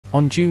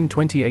On June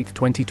 28,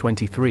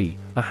 2023,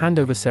 a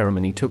handover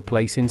ceremony took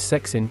place in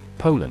Szczecin,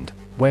 Poland,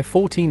 where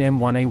 14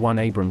 M1A1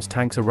 Abrams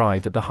tanks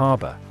arrived at the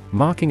harbor,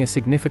 marking a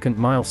significant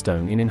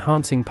milestone in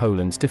enhancing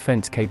Poland's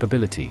defense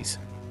capabilities.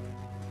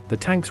 The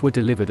tanks were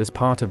delivered as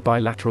part of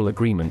bilateral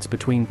agreements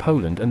between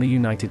Poland and the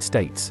United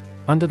States,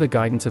 under the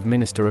guidance of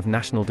Minister of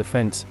National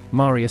Defense,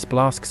 Mariusz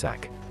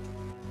Blaszczak.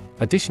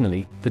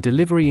 Additionally, the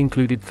delivery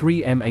included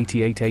 3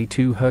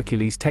 M88A2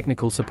 Hercules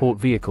technical support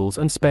vehicles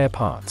and spare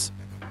parts.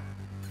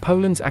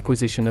 Poland's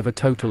acquisition of a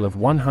total of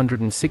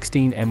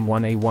 116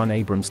 M1A1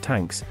 Abrams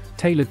tanks,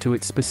 tailored to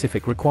its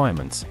specific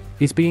requirements,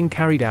 is being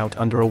carried out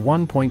under a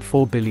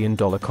 $1.4 billion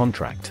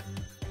contract.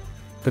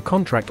 The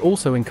contract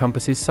also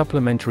encompasses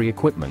supplementary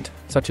equipment,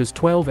 such as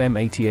 12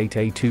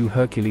 M88A2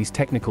 Hercules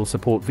technical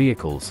support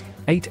vehicles,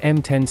 8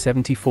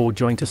 M1074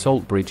 Joint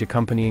Assault Bridge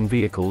accompanying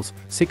vehicles,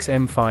 6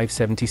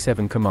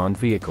 M577 command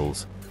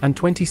vehicles, and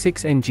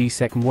 26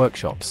 NG-SECM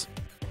workshops.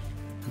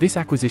 This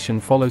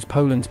acquisition follows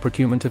Poland's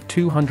procurement of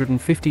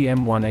 250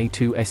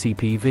 M1A2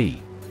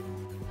 SEPV.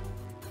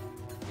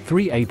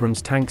 3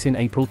 Abrams tanks in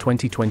April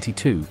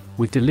 2022,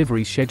 with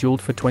deliveries scheduled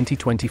for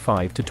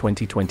 2025 to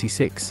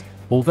 2026,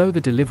 although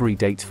the delivery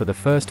dates for the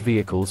first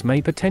vehicles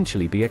may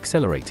potentially be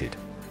accelerated.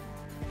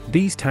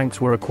 These tanks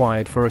were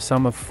acquired for a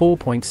sum of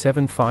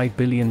 $4.75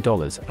 billion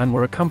and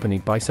were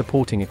accompanied by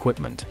supporting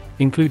equipment,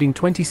 including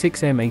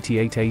 26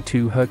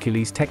 M88A2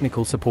 Hercules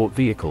technical support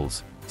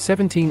vehicles,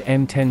 17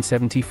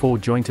 M1074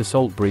 Joint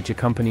Assault Bridge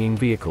accompanying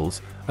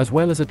vehicles, as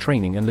well as a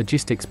training and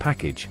logistics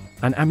package,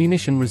 and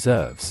ammunition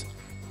reserves.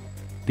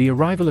 The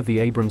arrival of the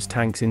Abrams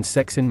tanks in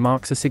Szczecin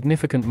marks a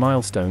significant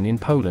milestone in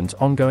Poland's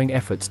ongoing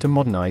efforts to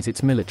modernize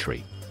its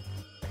military.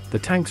 The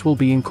tanks will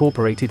be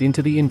incorporated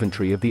into the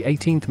inventory of the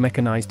 18th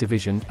Mechanized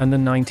Division and the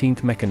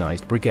 19th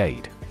Mechanized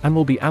Brigade, and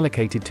will be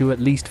allocated to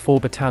at least 4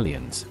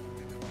 battalions.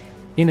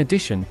 In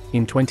addition,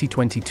 in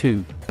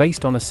 2022,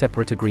 based on a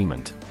separate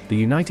agreement, the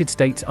United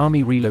States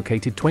Army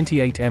relocated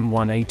 28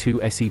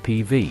 M1A2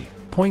 SEPV.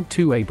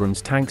 .2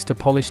 Abrams tanks to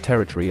Polish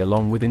territory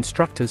along with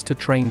instructors to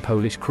train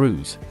Polish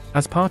crews,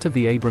 as part of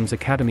the Abrams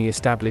Academy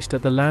established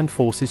at the Land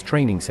Forces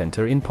Training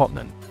Center in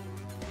Poznań.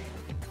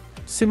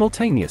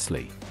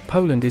 Simultaneously,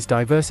 Poland is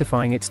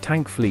diversifying its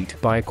tank fleet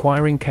by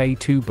acquiring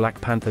K2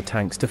 Black Panther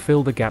tanks to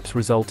fill the gaps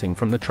resulting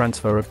from the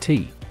transfer of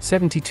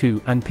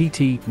T-72 and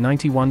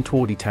PT-91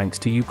 Twardy tanks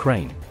to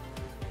Ukraine.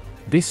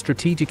 This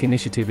strategic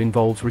initiative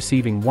involves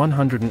receiving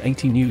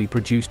 180 newly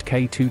produced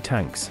K2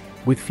 tanks,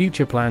 with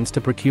future plans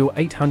to procure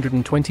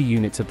 820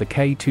 units of the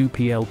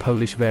K2PL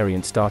Polish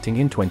variant starting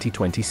in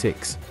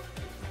 2026.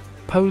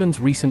 Poland's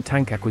recent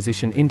tank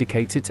acquisition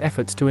indicates its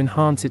efforts to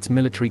enhance its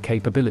military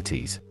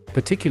capabilities,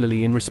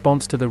 particularly in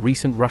response to the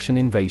recent Russian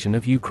invasion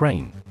of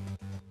Ukraine.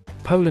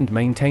 Poland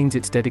maintains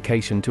its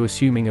dedication to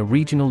assuming a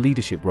regional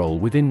leadership role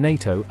within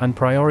NATO and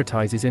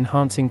prioritizes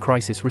enhancing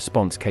crisis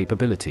response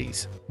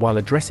capabilities, while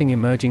addressing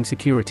emerging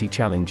security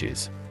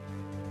challenges.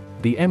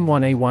 The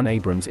M1A1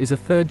 Abrams is a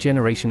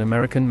third-generation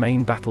American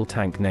main battle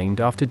tank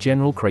named after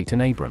General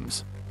Creighton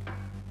Abrams.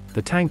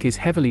 The tank is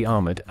heavily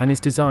armored and is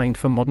designed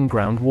for modern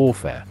ground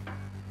warfare.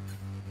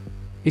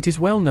 It is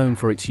well known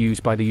for its use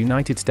by the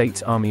United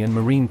States Army and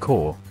Marine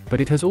Corps, but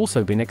it has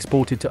also been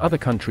exported to other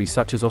countries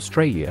such as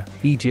Australia,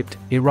 Egypt,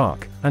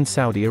 Iraq, and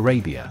Saudi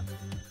Arabia.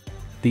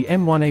 The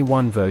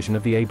M1A1 version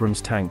of the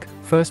Abrams tank,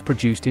 first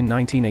produced in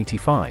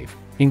 1985,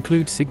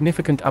 includes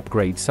significant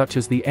upgrades such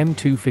as the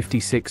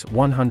M256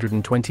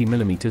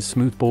 120mm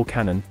smoothbore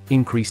cannon,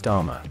 increased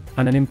armor,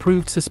 and an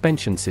improved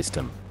suspension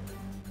system.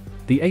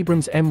 The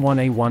Abrams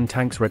M1A1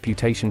 tank's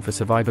reputation for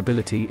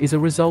survivability is a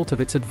result of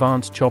its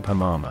advanced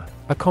Chobham armor,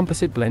 a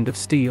composite blend of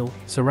steel,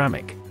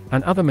 ceramic,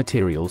 and other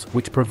materials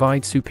which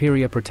provide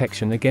superior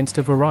protection against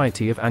a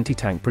variety of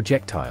anti-tank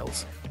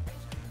projectiles.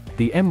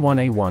 The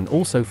M1A1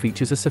 also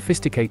features a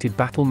sophisticated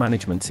battle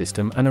management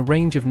system and a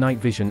range of night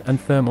vision and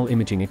thermal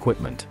imaging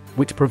equipment,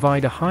 which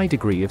provide a high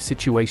degree of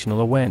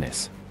situational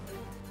awareness.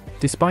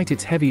 Despite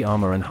its heavy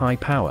armor and high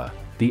power,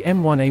 the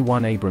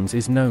M1A1 Abrams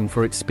is known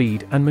for its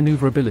speed and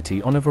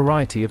maneuverability on a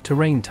variety of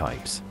terrain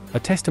types, a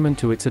testament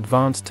to its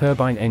advanced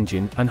turbine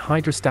engine and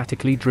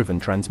hydrostatically driven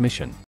transmission.